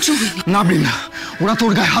 আমার কিচ্ছু হয়নি। না বৃন্দা, ওরা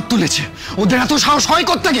তোর গায়ে হাত তুলেছে। ওদের এত সাহস হয়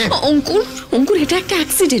কোত্থেকে? অঙ্কুর এটা একটা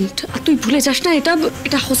অ্যাক্সিডেন্ট, আর তুই ভুলে যাস না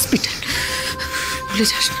এটা হসপিটাল। ভুলে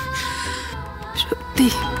যাস না।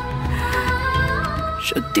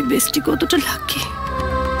 সত্যি বেস্টি কতটা লাকি।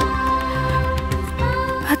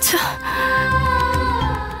 আচ্ছা,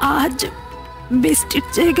 আজ বেস্টির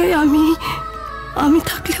জায়গায় আমি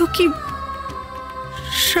থাকলেও কি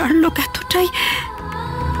শার্লক এতটাই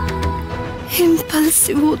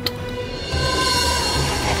ইম্পালসিভ হতো?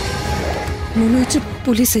 মনে হচ্ছে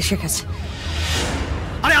পুলিশ এসে গেছে।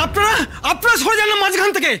 আরে আপনারা সরে যান না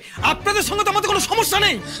মাঝখান থেকে। আপনাদের সঙ্গে তো আমাদের কোনো সমস্যা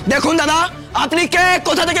নেই। দেখুন দাদা, আপনি কে,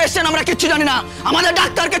 কোথা থেকে এসেছেন আমরা কিচ্ছু জানি না। আমাদের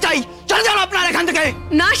ডাক্তারকে চাই। চলে যান আপনারা এখান থেকে।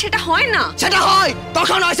 না, সেটা হয় না। সেটা হয়,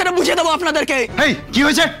 তখন হয়, সেটা বুঝিয়ে দেবো আপনাদেরকে। এই কি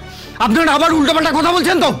হয়েছে? আপনারা আবার উল্টোপাল্টা কথা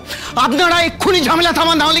বলছেন তো। আপনারা এক্ষুনি ঝামেলা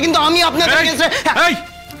থামান, না হলে কিন্তু আমি আপনাদের কাছে। এই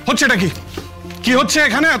হচ্ছেটা কি হচ্ছে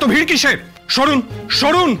এখানে? এত ভিড় কিসের?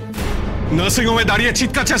 সরুন। নার্সিং হোমে দাঁড়িয়ে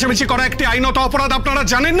চিৎকার চেঁচামেচি করা একটি আইনত অপরাধ, আপনারা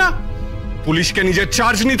জানেন না? পুলিশকে নিজের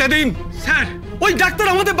চার্জ নিতে দিন। স্যার, ওই ডাক্তার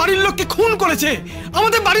আমাদের বাড়ির লোককে খুন করেছে,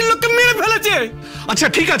 আমাদের বাড়ির লোককে মেরে ফেলেছে। আচ্ছা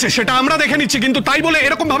ঠিক আছে, সেটা আমরা দেখে নিচ্ছি, কিন্তু তাই বলে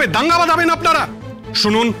এরকম ভাবে দাঙ্গা বাঁধাবেন আপনারা?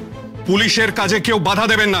 শুনুন, পুলিশের কাজে কেউ বাধা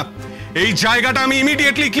দেবেন না। এই জায়গাটা আমি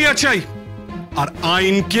ইমিডিয়েটলি ক্লিয়ার চাই, আর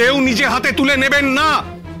আইন কেউ নিজে হাতে তুলে নেবেন না।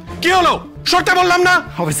 কি হলো? সরতে বললাম না?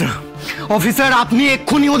 অফিসার, আপনি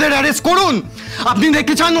এক্ষুনি ওদের অ্যারেস্ট করুন। আপনি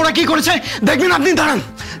দেখতে চান ওরা কি করেছে? দেখবেন, আপনি দাঁড়ান।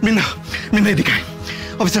 বৃন্দা এদিকে।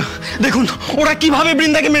 অফিসার দেখুন, ওরা কিভাবে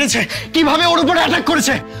বৃন্দাকে মেরেছে, কিভাবে ওর উপরে অ্যাটাক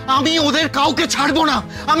করেছে। আমি ওদের কাউকে ছাড়বো না।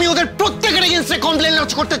 আমি ওদের প্রত্যেকের এগেইনস্টে কমপ্লেইন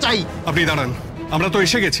লজ করতে চাই। আপনি দাঁড়ান, আমরা তো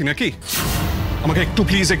এসে গেছি নাকি? আমাকে একটু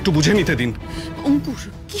প্লিজ একটু বুঝে নিতে দিন। অঙ্কুর,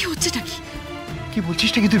 কি হচ্ছেটা কি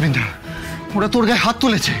বলছিসটা কি তুই বৃন্দা? ওরা তোর গায়ে হাত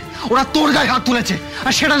তুলেছে,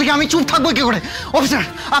 আর সেটা থেকে আমি চুপ থাকবো কি করে? অফিসার,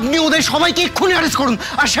 আপনি ওদের সবাইকে এক্ষুনি অ্যারেস্ট করুন,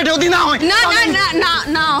 আর সেটা যদি না হয়।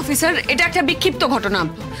 না অফিসার, এটা একটা বিক্ষিপ্ত ঘটনা,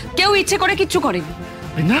 কেউ ইচ্ছে করে কিচ্ছু করেনি।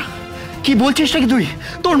 বৃন্দা, কি বলছিসটা কি তুই?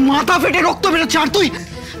 তোর মাথা ফেটে রক্ত বেরোচ্ছে, আর তুই?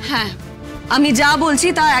 হ্যাঁ, আমি যা বলছি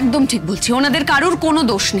তা একদম ঠিক বলছি। ওনাদের কারোর কোনো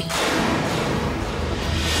দোষ নেই।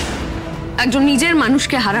 একজন নিজের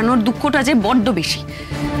মানুষকে হারানোর দুঃখটা যে বড্ড বেশি,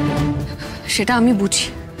 সেটা আমি বুঝি।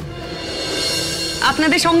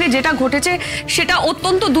 আপনাদের সঙ্গে যেটা ঘটেছে সেটা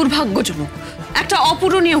অত্যন্ত দুর্ভাগ্যজনক, একটা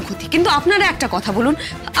অপূরণীয় ক্ষতি। কিন্তু আপনারা একটা কথা বলুন,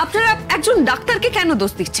 আপনারা একজন ডাক্তারকে কেন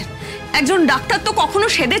দোষ দিচ্ছেন? একজন ডাক্তার তো কখনো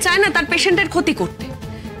সেদে চায় না তার পেশেন্টের ক্ষতি করতে,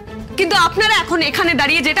 কিন্তু আপনারা এখন এখানে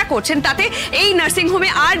দাঁড়িয়ে যেটা করছেন তাতে এই নার্সিং হোমে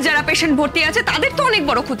আর যারা পেশেন্ট ভর্তি আছে তাদের তো অনেক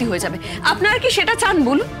বড় ক্ষতি হয়ে যাবে। আপনারা কি সেটা চান?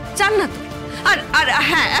 বলুন, চান না তো? আর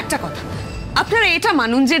হ্যাঁ, একটা কথা, আপনারা এটা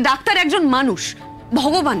মানুন যে ডাক্তার একজন মানুষ,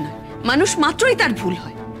 ভগবান নয়। মানুষ মাত্রই তার ভুল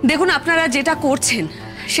হয়। দেখুন, আপনারা যেটা করছেন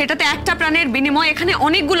সেটাতে একটা প্রাণের বিনিময়ে এখানে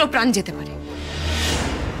অনেকগুলো প্রাণ যেতে পারে।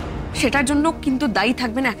 সেটার জন্য কিন্তু দায়ী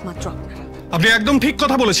থাকবেন একমাত্র আপনারা। আপনি একদম ঠিক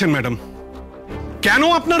কথা বলেছেন ম্যাডাম। কেন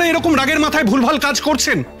আপনারা এরকম রাগের মাথায় ভুলভাল কাজ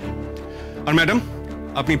করছেন? আর ম্যাডাম,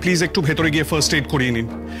 আপনি প্লিজ একটু ভেতরে গিয়ে ফার্স্ট এইড করিয়ে নিন।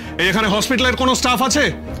 এই এখানে হসপিটালের কোনো স্টাফ আছে?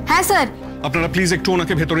 হ্যাঁ স্যার। আপনারা প্লিজ একটু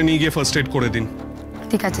ওনাকে ভেতরে নিয়ে গিয়ে ফার্স্ট এইড করে দিন।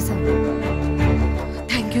 ঠিক আছে sir.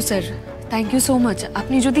 Thank you sir, thank you so much.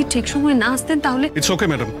 আপনি যদি ঠিক সময় না আসতেন তাহলে। ইটস ওকে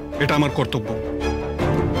ম্যাডাম, এটা আমার কর্তব্য।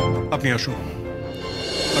 আপনি আসুন।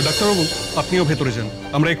 আর ডাক্তারবাবু আপনিও ভেতরে যান,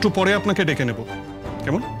 আমরা একটু পরে আপনাকে ডেকে নেব,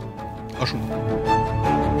 কেমন? আসুন।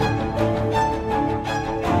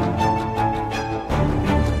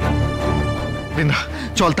 বৃন্দা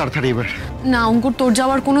চল তাড়াতাড়ি এবার। না অঙ্কুর, তোর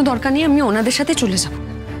যাওয়ার কোনো দরকার নেই, আমি ওনাদের সাথে চলে যাব।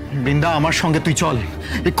 বৃন্দা আমার সঙ্গে তুই চল,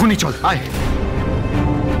 এক্ষুনি চল, আয়।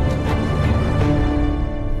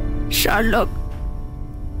 শার্লক,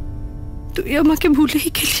 তুই আমাকে ভুলেই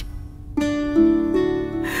গেলি,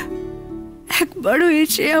 একবারও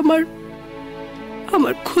এসে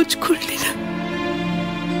আমার খোঁজ করলি না।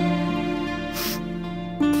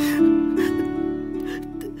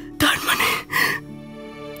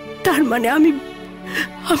 তার মানে আমি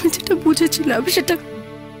যেটা বুঝেছিলাম সেটা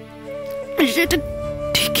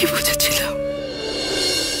ঠিকই বুঝেছিলাম।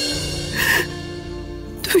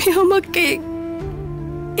 তুই আমাকে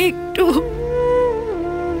একটু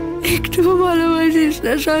ভালোবাসিস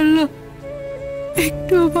না শার্লক,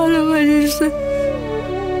 একটু ভালোবাসিস না।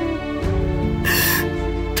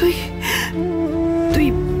 তুই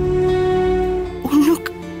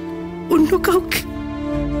অন্য কাউকে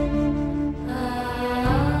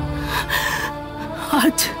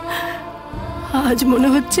আজ মনে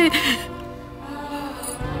হচ্ছে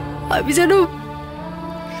আমি যেন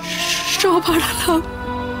সব হারালাম।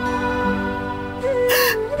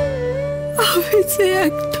 আমি যে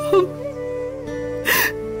একদম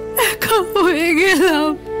একা হয়ে গেলাম।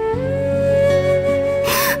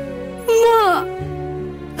 মা,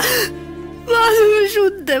 তুমি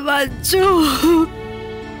শুনতে পাচ্ছ?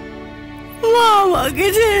 মা, আমাকে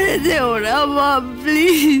ছেড়ে যেও না মা,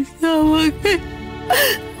 প্লিজ আমাকে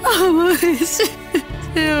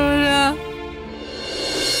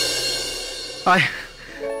আয়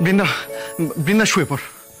বৃন্দা, বৃন্দা শুয়ে পড়।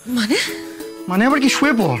 মানে আবার কি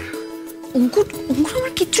শুয়ে পড়? অঙ্কুর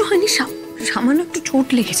আমার কিচ্ছু হয়নি, সামান্য একটু চোট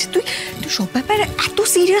লেগেছে। তুই সব ব্যাপারে এত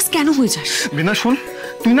সিরিয়াস কেন হয়ে যাস? বৃন্দা শোন,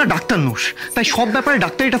 তুই না ডাক্তার নোস, তাই সব ব্যাপারে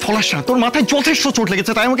ডাক্তার এটা ফলাস না। তোর মাথায় যথেষ্ট চোট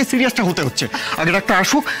লেগেছে, তাই আমাকে সিরিয়াসটা হতে হচ্ছে। আগে ডাক্তার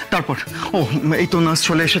আসুক তারপর। ও এই তো নার্স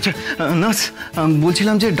চলে এসেছে। নার্স,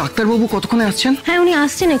 বলছিলাম যে ডাক্তারবাবু কতক্ষণে আসছেন? হ্যাঁ উনি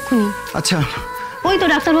আসছেন এক্ষুনি। আচ্ছা, ওই তো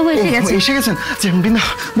ডাক্তারবাবু এসে গেছেন। এসে গেছেন? বৃন্দা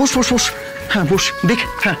বস বস বস। হ্যাঁ বস, দেখ,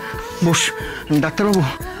 হ্যাঁ বস। ডাক্তারবাবু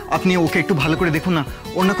আপনি ওকে একটু ভালো করে দেখুন না,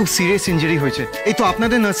 ওর না খুব সিরিয়াস ইনজুরি হয়েছে। এই তো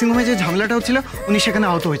আপনাদের নার্সিংহোমে যে ঝামেলাটা হচ্ছিল উনি সেখানে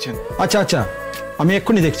আহত হয়েছেন। আচ্ছা আচ্ছা, আমি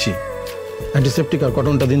এক্ষুনি দেখছি। অ্যান্টিসেপটিক আর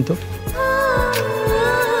কটনটা দিন তো।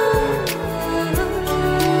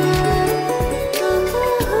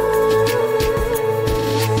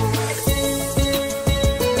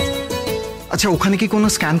 আচ্ছা, ওখানে কি কোনো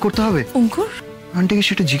স্ক্যান করতে হবে? অঙ্কুর, আন্টিকে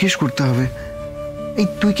সেটা জিজ্ঞেস করতে হবে। এই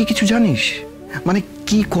তুই কি কিছু জানিস? মানে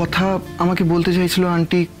কি কথা আমাকে বলতে চাইছিল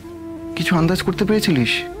আন্টি, কিছু আন্দাজ করতে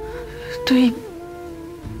পেরেছিলিস? তুই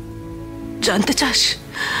জানতে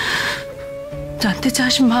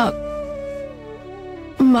চাস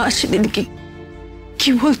মা সেদিন কি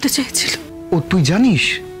বলতে চেয়েছিল? ও তুই জানিস?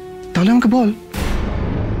 তাহলে আমাকে বল।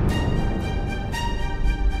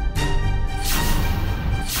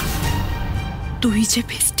 তুই যে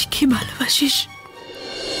বেস্টিকে ভালোবাসিস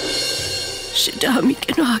সেটা আমি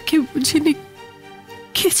কেন আগে বুঝিনি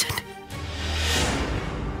কে জানে।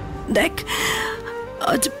 দেখ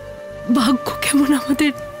আজ ভাগ্য কেমন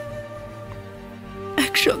আমাদের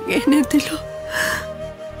একসঙ্গে এনে দিল।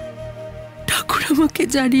 ঠাকুর আমাকে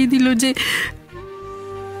জানিয়ে দিল যে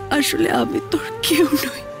আসলে আমি তোর কেউ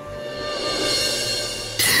নই।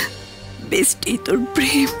 বেস্টি তোর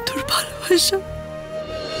প্রেম, তোর ভালোবাসা,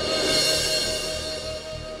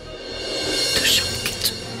 তোর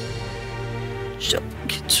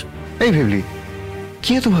সবকিছু। এই ভেবলি, কি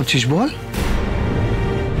এত ভাবছিস বল?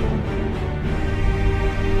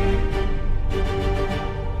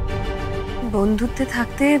 বন্ধুত্বে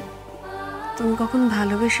থাকতে তুমি কখন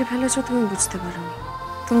ভালোবেসে ফেলেছো তুমি বুঝতে পারোনি।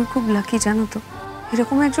 তুমি খুব লাকি জানো তো,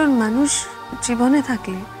 এরকম একজন মানুষ জীবনে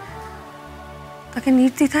থাকলে তাকে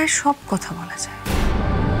নির্দ্বিধায় সব কথা বলা যায়।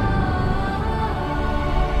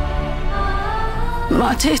 মা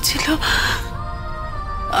চেয়েছিল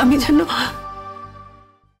আমি যেন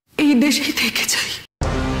এই দেশেই থেকে যাই,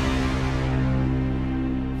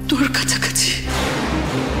 তোর কাছাকাছি।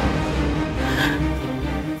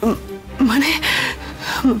 মানে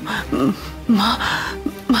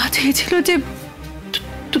মা চেয়েছিল যে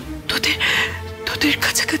তোদের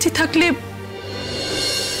কাছাকাছি থাকলে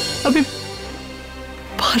আমি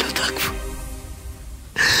ভালো থাকবো।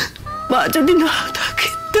 মা যদি না থাকে।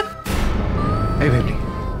 এই ভেবলি,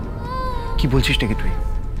 কি বলছিস নাকি তুই?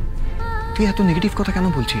 তুই এত নেগেটিভ কথা কেন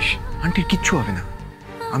বলছিস? আন্টির কিচ্ছু হবে না।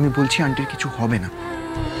 আমি বলছি আন্টির কিছু হবে না।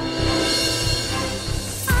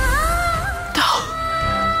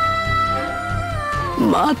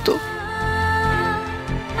 মা তো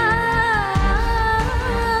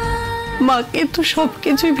মাকে তো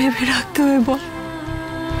সবকিছুই ভেবে রাখতে হবে বল।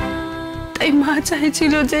 তাই মা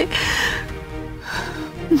চাইছিল যে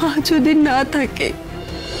মা যদি না থাকে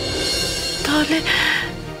তাহলে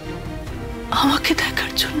আমাকে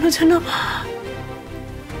দেখার জন্য যেন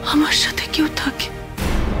আমার সাথে কেউ থাকে।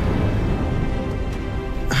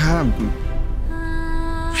 হ্যাঁ,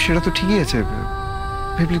 সেটা তো ঠিকই আছে।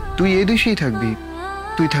 ভেবলি তুই এই দেশেই থাকবি,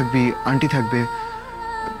 তুই থাকবি, আন্টি থাকবে।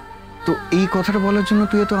 তো এই কথাটা বলার জন্য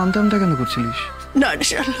তুই এত আমতা আমতা কেন করছিলিস? না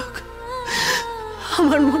শালক,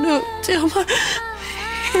 আমার মনে হচ্ছে আমার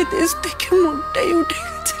এই দেশ থেকে মনটাই উঠে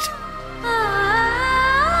গেছে।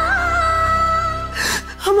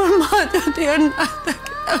 আমার মা যদি আর না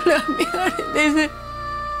থাকে তাহলে আমি আর এই দেশে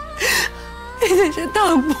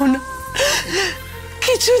থাকবো না,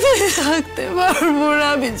 কিছুতেই থাকতে পারবো না।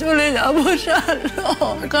 আমি চলে যাবো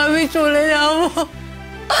শালক, আমি চলে যাবো,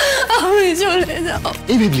 আমি চলে যাবো।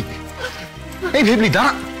 এই ভেবলি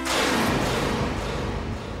দাঁড়া।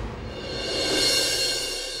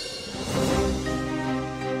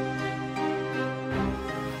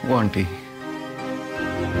 ও আন্টি,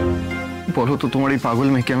 বলো তো তোমার এই পাগল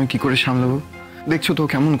মেয়েকে আমি কি করে সামলাবো? দেখছো তো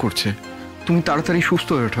কেমন করছে। তুমি তাড়াতাড়ি সুস্থ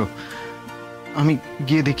হয়ে ওঠো, আমি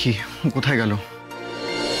গিয়ে দেখি কোথায় গেল।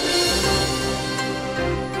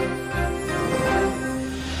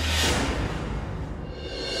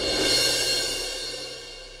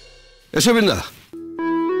 এসো বৃন্দা,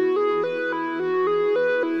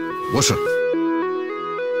 বসো।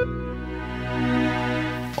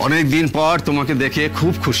 অনেক দিন পর তোমাকে দেখে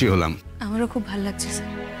খুব খুশি হলাম। আমারও খুব ভালো লাগছে স্যার।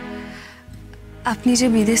 আপনি যে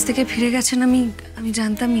বিদেশ থেকে ফিরে গেছেন আমি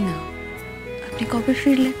জানতামই না। আপনি কবে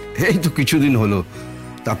ফিরলেন? এই তো কিছুদিন হলো,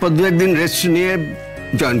 তারপর দু একদিন রেস্ট নিয়ে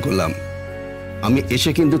জয়েন করলাম। আমি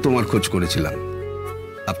এসে কিন্তু তোমার খোঁজ করেছিলাম।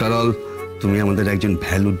 আফটার অল তুমি আমাদের একজন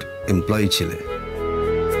ভ্যালুড এমপ্লয়ি ছিলে।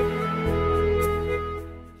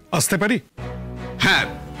 আসতে পারি? হ্যাঁ,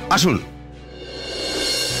 আসুন,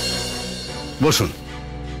 বসুন।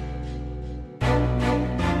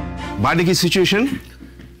 বাইরে কি সিচুয়েশন?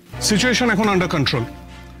 সিচুয়েশন এখন আন্ডার কন্ট্রোল।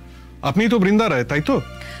 আপনি তো বৃন্দা রায়, তাই তো?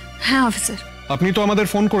 হ্যাঁ অফিসার। আপনি তো আমাদের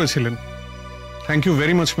ফোন করেছিলেন। Thank you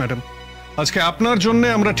very much madam. আজকে আপনার জন্য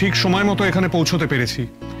আমরা ঠিক সময় মতো এখানে পৌঁছতে পেরেছি।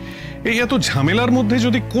 এই এত ঝামেলার মধ্যে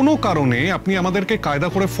যদি কোনো কারণে আপনি আমাদেরকে কায়দা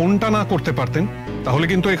করে ফোনটা না করতে পারতেন তাহলে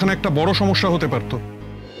কিন্তু এখানে একটা বড় সমস্যা হতে পারত।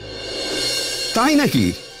 তাই নাকি?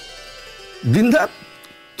 বৃন্দা,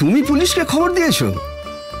 তুমি পুলিশকে খবর দিয়েছো?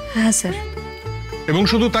 হ্যাঁ স্যার। এবং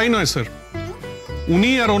শুধু তাই নয় স্যার,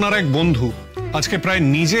 উনি আর ওনার এক বন্ধু আজকে প্রায়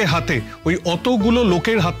নিজে হাতে ওই অতগুলো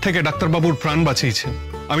লোকের হাত থেকে ডাক্তারবাবুর প্রাণ বাঁচিয়েছেন।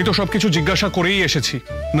 আমি তো সবকিছু জিজ্ঞাসা করেই এসেছি।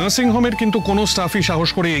 নার্সিং হোমের কিন্তু কোনো স্টাফই সাহস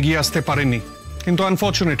করে এগিয়ে আসতে পারেননি, কিন্তু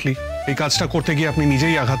আনফর্চুনেটলি এই কাজটা করতে গিয়ে আপনি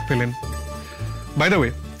নিজেই আঘাত পেলেন। বাই দ্য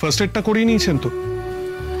ওয়ে, ফার্স্ট এডটা করিয়ে নিয়েছেন তো?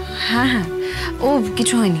 হ্যাঁ হ্যাঁ, ও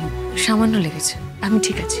কিছু হয়নি, সামান্য লেগেছে, আমি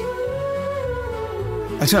ঠিক আছি।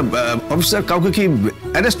 আচ্ছা অফিসার, কাউকে কি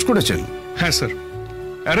অ্যারেস্ট করেছেন? হ্যাঁ স্যার,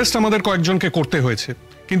 অ্যারেস্ট আমাদের কয়েকজনকে করতে হয়েছে,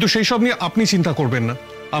 কিন্তু সেই সব নিয়ে আপনি চিন্তা করবেন না।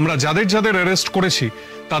 আমরা যাদের যাদের অ্যারেস্ট করেছি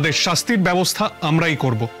তাদের শাস্তির ব্যবস্থা আমরাই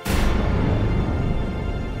করব।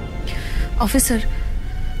 অফিসার,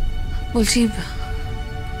 বলছি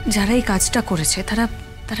যারা এই কাজটা করেছে তারা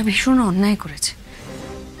তারা ভীষণ অন্যায় করেছে,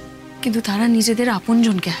 কিন্তু তারা নিজেদের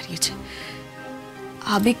আপনজনকে হারিয়েছে,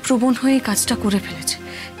 আবেগপ্রবণ হয়ে এই কাজটা করে ফেলেছে।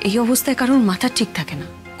 এই অবস্থায় কারোর মাথা ঠিক থাকে না,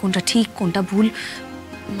 কোনটা ঠিক কোনটা ভুল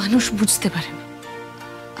মানুষ বুঝতে পারে না।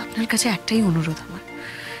 আপনার কাছে একটাই অনুরোধ আমার,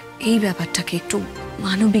 এই ব্যাপারটাকে একটু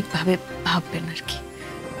মানবিকভাবে ভাববেন আর কি।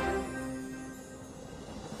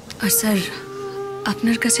 আর স্যার,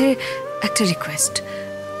 আপনার কাছে একটা রিকোয়েস্ট,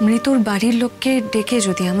 মৃতর বাড়ির লোককে ডেকে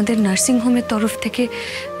যদি আমাদের নার্সিং হোমের তরফ থেকে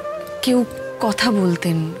কেউ কথা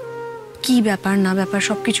বলতেন, কি ব্যাপার না ব্যাপার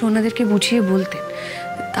সবকিছু ওনাদেরকে বুঝিয়ে বলতেন,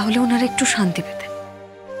 তাহলে ওনারা একটু শান্তি পেতেন।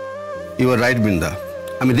 ইউ আর রাইট বৃন্দা,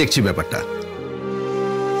 আমি দেখছি ব্যাপারটা।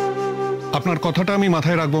 আপনার কথাটা আমি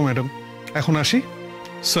মাথায় রাখবো ম্যাডাম। এখন আসি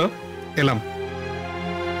স্যার, এলাম।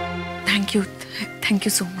 Thank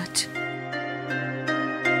you so much.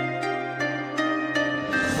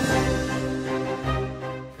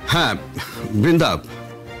 হ্যাঁ বৃন্দা,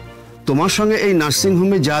 তোমার সঙ্গে এই নার্সিং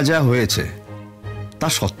হোমে যা যা হয়েছে তা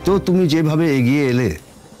সত্ত্বেও তুমি যেভাবে এগিয়ে এলে,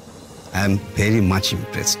 I am very much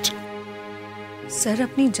impressed. Sir,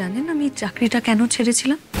 আপনি জানেন আমি চাকরিটা কেন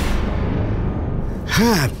ছেড়েছিলাম?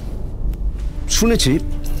 হ্যাঁ শুনেছি।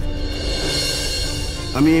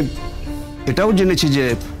 আমি এটাও জেনেছি যে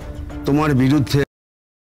তোমার বিরুদ্ধে